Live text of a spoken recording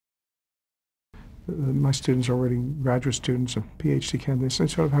My students are already graduate students and PhD candidates. They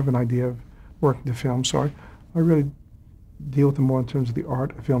sort of have an idea of working to film. So I really deal with them more in terms of the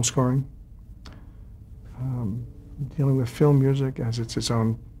art of film scoring, dealing with film music as it's its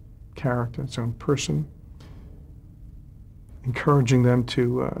own character, its own person, encouraging them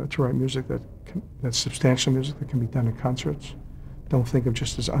to write music that's substantial music that can be done at concerts. Don't think of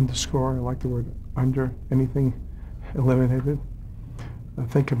just as underscore. I like the word under, anything eliminated.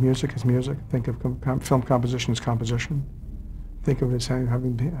 Think of music as music. Think of film composition as composition. Think of it as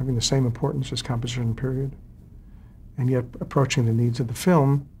having the same importance as composition, period. And yet approaching the needs of the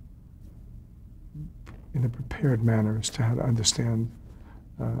film in a prepared manner as to how to understand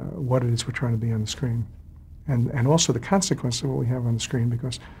what it is we're trying to be on the screen. And also the consequence of what we have on the screen,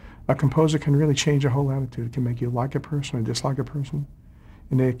 because a composer can really change your whole attitude. It can make you like a person or dislike a person.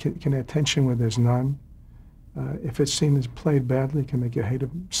 And it can add tension where there's none. If a scene is played badly, it can make you hate a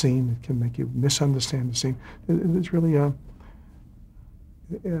scene. It can make you misunderstand the scene. It's really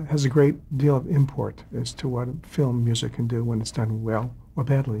it has a great deal of import as to what film music can do when it's done well or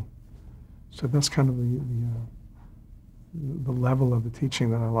badly. So that's kind of the level of the teaching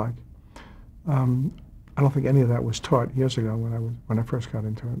that I like. I don't think any of that was taught years ago when I first got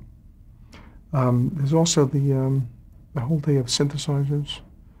into it. There's also the whole day of synthesizers,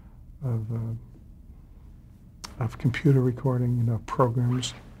 of computer recording,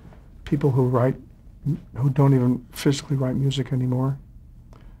 programs, people who don't even physically write music anymore.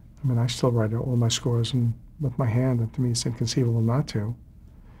 I mean, I still write all my scores with my hand, and to me it's inconceivable not to.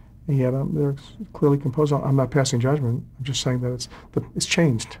 And yet they're clearly composed. I'm not passing judgment. I'm just saying that it's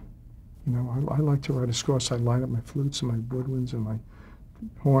changed. I like to write a score, so I line up my flutes and my woodwinds and my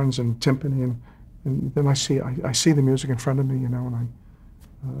horns and timpani, and then I see the music in front of me, and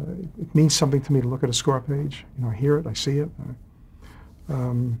it means something to me to look at a score page. I hear it, I see it.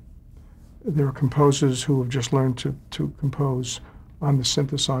 There are composers who have just learned to compose on the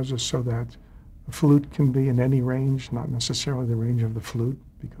synthesizers so that a flute can be in any range, not necessarily the range of the flute,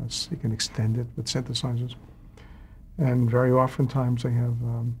 because you can extend it with synthesizers. And very oftentimes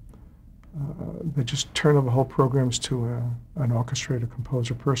they just turn over whole programs to an orchestrator,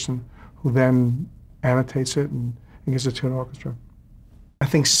 composer person who then annotates it and gives it to an orchestra. I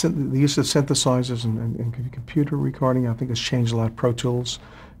think the use of synthesizers and computer recording, I think, has changed a lot. Pro Tools,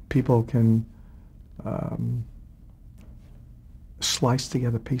 people can slice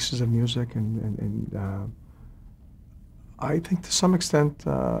together pieces of music, and I think to some extent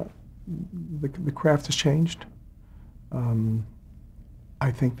the craft has changed. I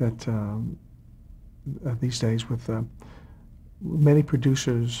think that these days, with many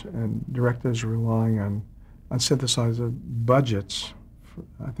producers and directors relying on synthesizer budgets,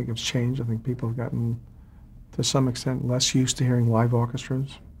 I think it's changed. I think people have gotten, to some extent, less used to hearing live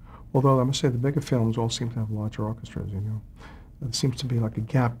orchestras. Although I must say the bigger films all seem to have larger orchestras. There seems to be like a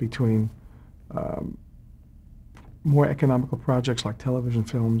gap between more economical projects like television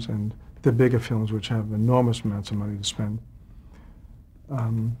films and the bigger films, which have enormous amounts of money to spend.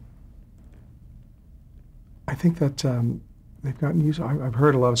 I think that they've gotten used. I've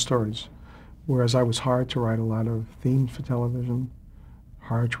heard a lot of stories, whereas I was hired to write a lot of themes for television,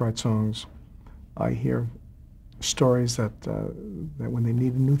 hired to write songs. I hear stories that when they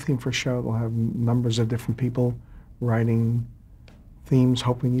need a new theme for a show, they'll have numbers of different people writing themes,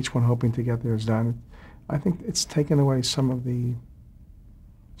 each one hoping to get theirs done. I think it's taken away some of the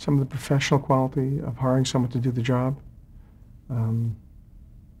professional quality of hiring someone to do the job. I'm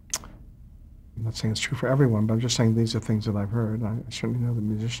not saying it's true for everyone, but I'm just saying these are things that I've heard. I certainly know that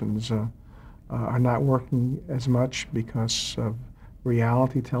musicians are not working as much because of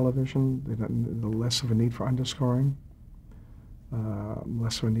reality television. There's less of a need for underscoring,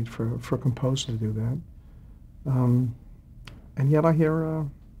 less of a need for a composer to do that. And yet I hear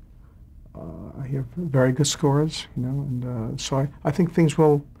very good scores, and so I think things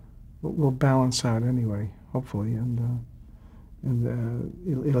will balance out anyway, hopefully, and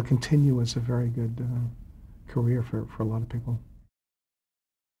it'll continue as a very good career for a lot of people.